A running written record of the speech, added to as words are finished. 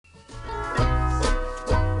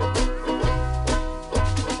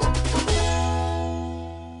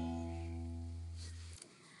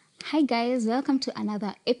Hi guys, welcome to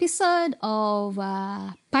another episode of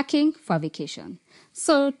Packing for Vacation.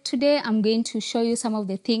 So today I'm going to show you some of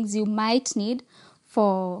the things you might need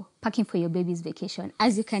for packing for your baby's vacation.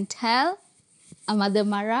 As you can tell, I'm Mother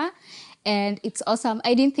Mara and it's awesome.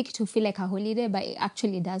 I didn't think it would feel like a holiday, but it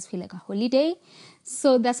actually does feel like a holiday.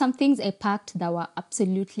 So there's some things I packed that were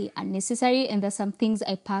absolutely unnecessary, and there's some things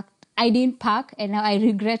I didn't pack and now I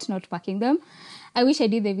regret not packing them. I wish I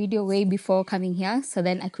did the video way before coming here so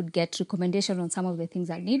then I could get recommendation on some of the things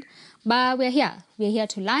I need. But we're here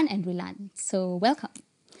to learn and relearn. So welcome.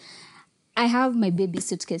 I have my baby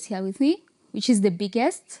suitcase here with me, which is the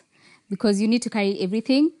biggest because you need to carry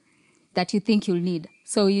everything that you think you'll need.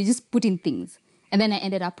 So you just put in things. And then I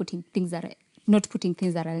ended up not putting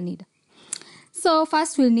things that I'll need. So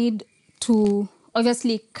first we'll need to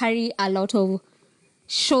obviously carry a lot of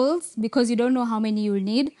shawls because you don't know how many you'll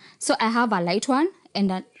need. So I have a light one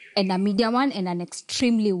and a medium one and an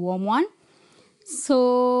extremely warm one.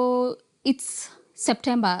 So it's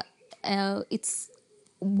September. It's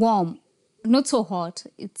warm, not so hot.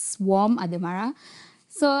 It's warm at the Mara.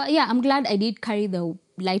 So yeah, I'm glad I did carry the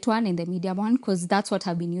light one and the medium one because that's what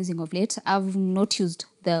I've been using of late. I've not used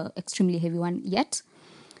the extremely heavy one yet.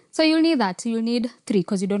 So you'll need that. You'll need 3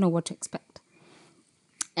 because you don't know what to expect.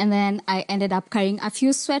 And then I ended up carrying a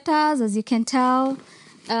few sweaters, as you can tell.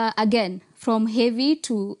 Again, from heavy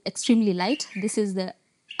to extremely light. This is the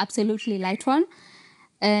absolutely light one.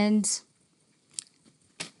 And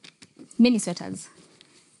many sweaters.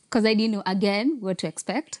 Because I didn't know, again, what to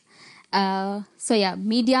expect. So yeah,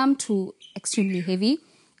 medium to extremely heavy.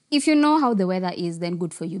 If you know how the weather is, then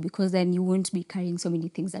good for you. Because then you won't be carrying so many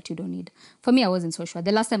things that you don't need. For me, I wasn't so sure.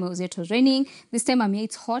 The last time I was here, it was raining. This time I'm here,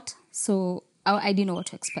 it's hot. So I didn't know what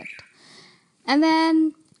to expect. And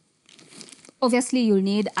then, obviously, you'll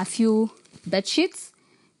need a few bed sheets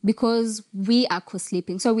because we are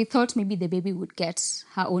co-sleeping. So we thought maybe the baby would get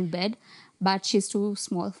her own bed, but she's too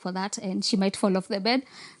small for that and she might fall off the bed.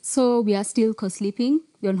 So we are still co-sleeping.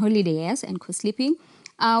 We're on holiday, yes, and co-sleeping.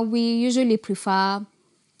 We usually prefer,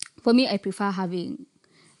 for me, I prefer having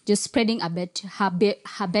just spreading her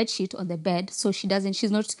bed sheet on the bed so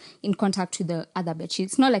she's not in contact with the other bed sheet.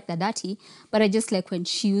 It's not like they're dirty, but I just like when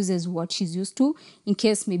she uses what she's used to, in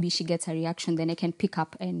case maybe she gets a reaction, then I can pick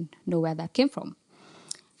up and know where that came from.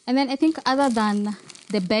 And then I think other than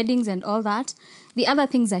the beddings and all that, the other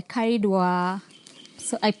things I carried were,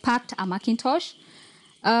 so I packed a Macintosh.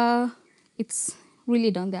 It's really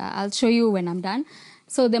down there. I'll show you when I'm done.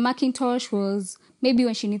 So the Macintosh was maybe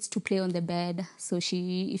when she needs to play on the bed. So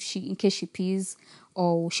in case she pees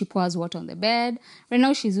or she pours water on the bed. Right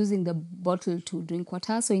now she's using the bottle to drink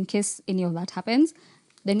water. So in case any of that happens,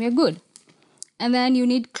 then we're good. And then you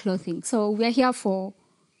need clothing. So we're here for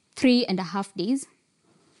 3.5 days.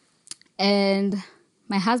 And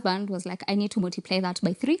my husband was like, I need to multiply that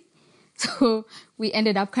by 3. So we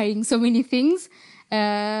ended up carrying so many things.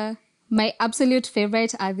 My absolute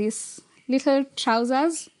favorite are these little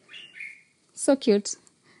trousers. So cute.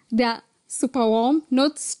 They're super warm,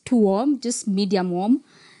 not too warm, just medium warm.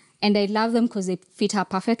 And I love them because they fit her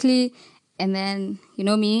perfectly. And then, you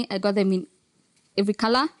know me, I got them in every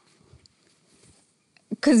color.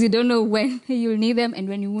 Because you don't know when you'll need them and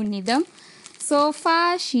when you won't need them. So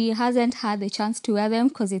far, she hasn't had the chance to wear them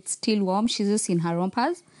because it's still warm. She's just in her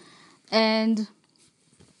rompers. And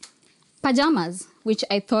pajamas, which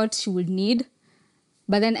I thought she would need.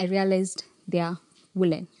 But then I realized they are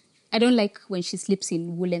woolen. I don't like when she sleeps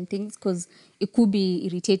in woolen things because it could be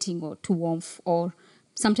irritating or too warm or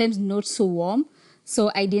sometimes not so warm. So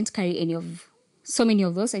I didn't carry so many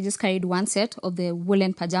of those. I just carried one set of the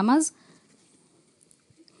woolen pajamas.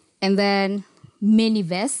 And then many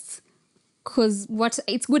vests.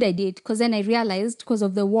 It's good I did because then I realized because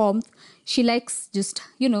of the warmth, she likes just,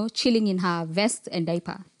 chilling in her vest and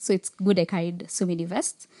diaper. So it's good I carried so many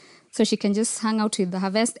vests. So she can just hang out with her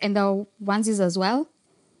vest and the onesies as well.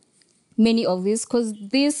 Many of these because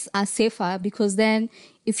these are safer because then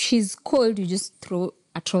if she's cold, you just throw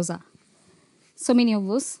a trouser. So many of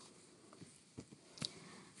those.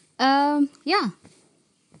 More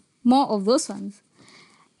of those ones.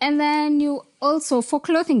 And then you also, for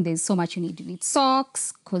clothing, there's so much you need. You need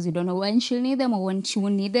socks because you don't know when she'll need them or when she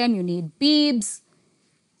won't need them. You need bibs.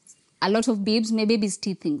 A lot of bibs. My baby's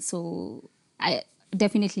teething, so I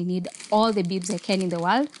definitely need all the bibs I can in the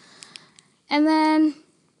world. And then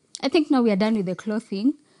I think now we are done with the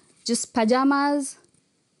clothing. Just pajamas,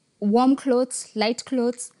 warm clothes, light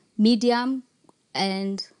clothes, medium.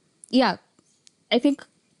 And yeah, I think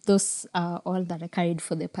those are all that I carried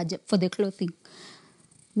for the clothing,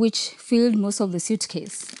 which filled most of the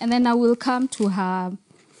suitcase. And then I will come to her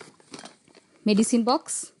medicine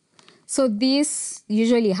box. So this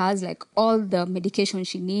usually has like all the medication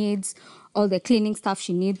she needs, all the cleaning stuff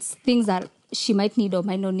she needs, things that she might need or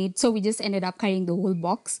might not need. So we just ended up carrying the whole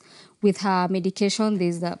box with her medication.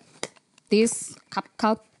 There's this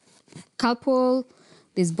Calpol,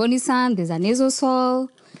 there's Bonisan, there's Anazosol,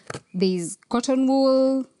 there's cotton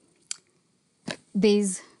wool,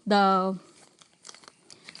 there's her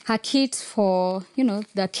kit for,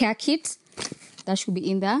 the care kit that should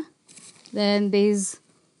be in there. Then there's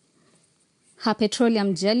her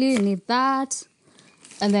petroleum jelly, you need that.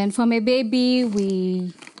 And then for my baby,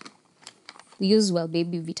 we use,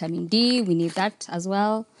 baby vitamin D, we need that as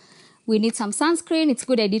well. We need some sunscreen. It's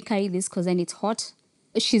good I did carry this because then it's hot.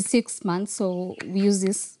 She's 6 months, so we use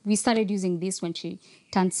this. We started using this when she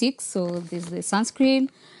turned 6, so there's the sunscreen.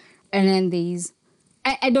 And then there's,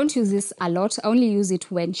 I don't use this a lot. I only use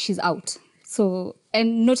it when she's out. So,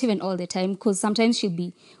 and not even all the time, because sometimes she'll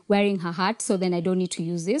be wearing her hat, so then I don't need to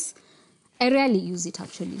use this. I rarely use it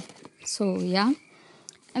actually. So yeah.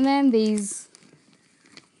 And then there's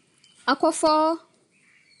Aquaphor.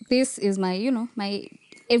 This is my, my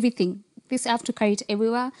everything. This I have to carry it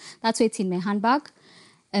everywhere. That's why it's in my handbag.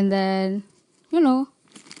 And then,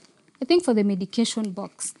 I think for the medication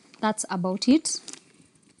box, that's about it.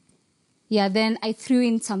 Yeah, then I threw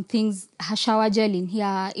in some things, her shower gel in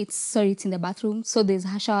here. It's in the bathroom. So there's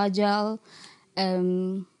her shower gel.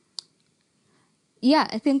 Yeah,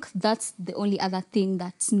 I think that's the only other thing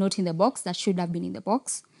that's not in the box that should have been in the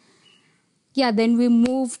box. Yeah, then we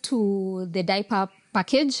moved to the diaper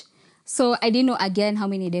package. So I didn't know again how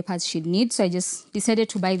many diapers she'd need. So I just decided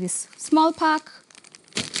to buy this small pack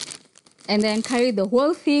and then carry the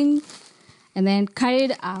whole thing. And then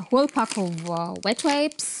carried a whole pack of wet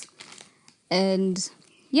wipes. And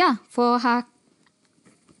yeah, for her,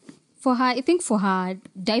 I think for her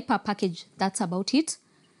diaper package, that's about it.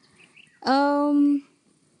 I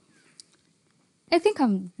think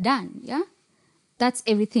I'm done, yeah? That's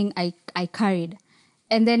everything I carried.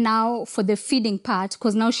 And then now for the feeding part,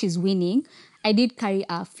 because now she's weaning, I did carry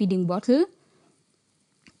a feeding bottle.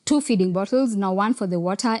 2 feeding bottles, now one for the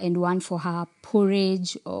water and one for her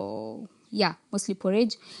porridge, mostly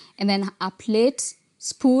porridge. And then a plate,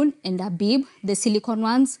 spoon, and a bib, the silicone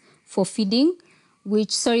ones for feeding,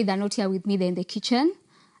 which, they're not here with me, they're in the kitchen.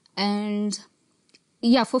 And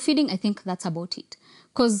yeah, for feeding, I think that's about it.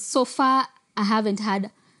 Because so far, I haven't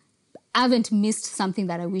missed something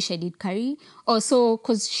that I wish I did carry. Also,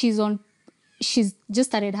 because she's just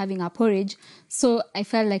started having her porridge, so I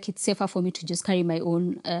felt like it's safer for me to just carry my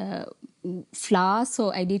own flour.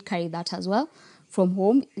 So I did carry that as well from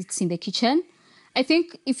home. It's in the kitchen. I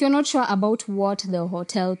think if you're not sure about what the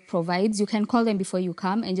hotel provides, you can call them before you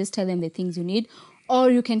come and just tell them the things you need, or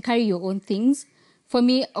you can carry your own things. For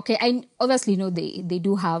me, okay, I obviously know they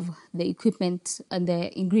do have the equipment and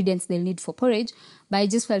the ingredients they'll need for porridge, but I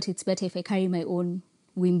just felt it's better if I carry my own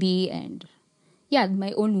wimbi and,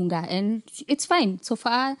 my own unga, and it's fine. So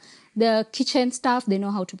far, the kitchen staff, they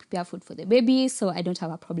know how to prepare food for the baby, so I don't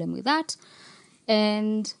have a problem with that.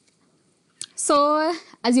 And so,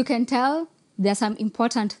 as you can tell, there are some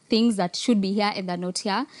important things that should be here and they're not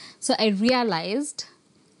here. So I realized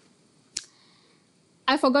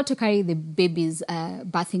I forgot to carry the baby's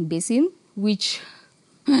bathing basin, which,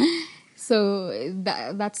 so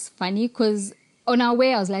that's funny because on our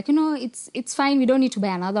way I was like, it's fine. We don't need to buy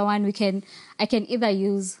another one. I can either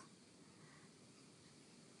use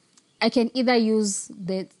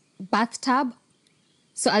the bathtub.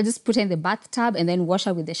 So I'll just put in the bathtub and then wash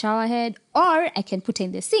her with the shower head, or I can put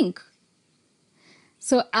in the sink.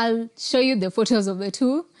 So I'll show you the photos of the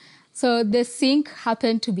two. So the sink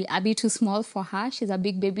happened to be a bit too small for her. She's a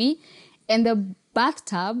big baby. And the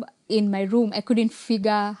bathtub in my room, I couldn't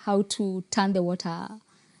figure how to turn the water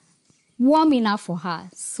warm enough for her.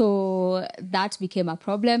 So that became a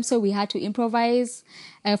problem. So we had to improvise.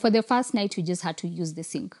 For the first night, we just had to use the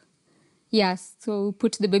sink. Yes, so we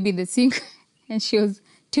put the baby in the sink and she was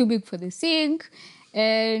too big for the sink.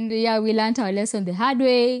 And we learned our lesson the hard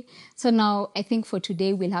way. So now I think for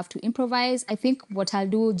today we'll have to improvise. I think what I'll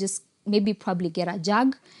do, just probably get a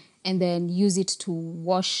jug and then use it to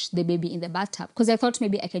wash the baby in the bathtub. Because I thought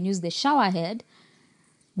maybe I can use the shower head.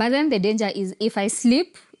 But then the danger is if I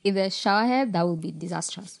sleep in the shower head, that will be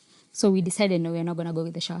disastrous. So we decided, no, we're not going to go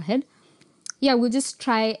with the shower head. We'll just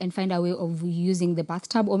try and find a way of using the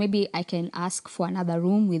bathtub. Or maybe I can ask for another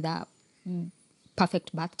room with a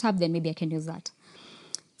perfect bathtub. Then maybe I can use that.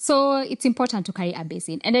 So it's important to carry a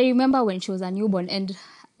basin. And I remember when she was a newborn and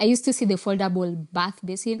I used to see the foldable bath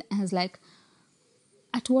basin. And I was like,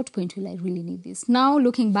 at what point will I really need this? Now,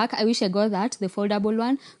 looking back, I wish I got the foldable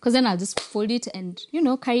one. Because then I'll just fold it and,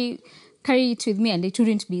 carry it with me, and it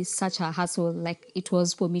wouldn't be such a hassle like it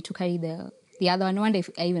was for me to carry the other one. I wonder if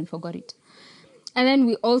I even forgot it. And then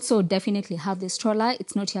we also definitely have the stroller.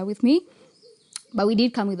 It's not here with me, but we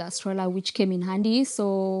did come with a stroller, which came in handy.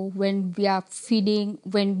 So when we are feeding,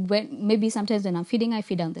 when maybe sometimes when I'm feeding, I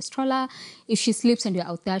feed on the stroller. If she sleeps and we're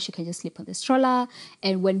out there, she can just sleep on the stroller.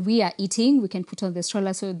 And when we are eating, we can put on the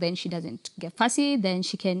stroller so then she doesn't get fussy. Then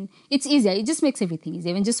she can, it's easier. It just makes everything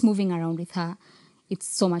easier. Even just moving around with her, it's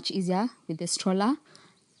so much easier with the stroller.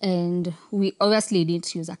 And we obviously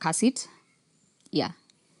didn't use a car seat. Yeah,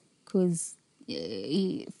 because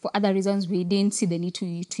for other reasons we didn't see the need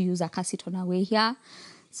to use a car seat on our way here.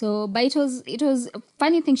 So, but it was a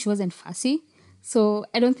funny thing, she wasn't fussy. So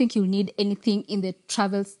I don't think you'll need anything in the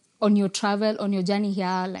travels on your journey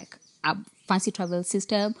here, like a fancy travel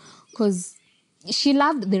system, because she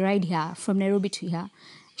loved the ride here from Nairobi to here.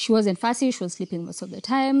 She wasn't fussy. She was sleeping most of the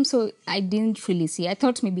time. So I didn't really see. I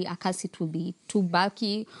thought maybe a car seat would be too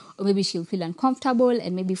bulky, or maybe she'll feel uncomfortable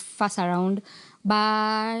and maybe fuss around.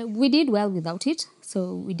 But we did well without it.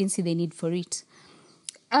 So we didn't see the need for it.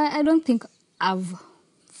 I don't think I've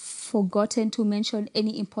forgotten to mention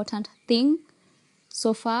any important thing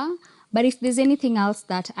so far. But if there's anything else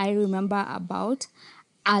that I remember about,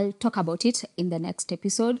 I'll talk about it in the next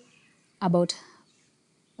episode, about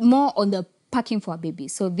more on the packing for a baby.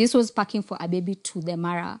 So this was packing for a baby to the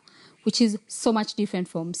Mara, which is so much different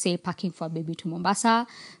from, say, packing for a baby to Mombasa.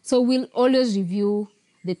 So we'll always review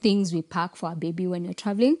the things we pack for a baby when you're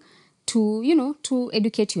traveling to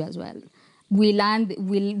educate you as well. We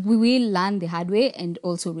will learn the hard way, and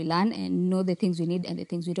also relearn and know the things we need and the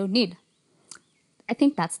things we don't need. I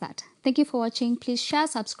think that's that. Thank you for watching. Please share,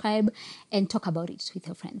 subscribe, and talk about it with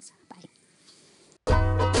your friends.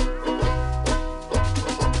 Bye.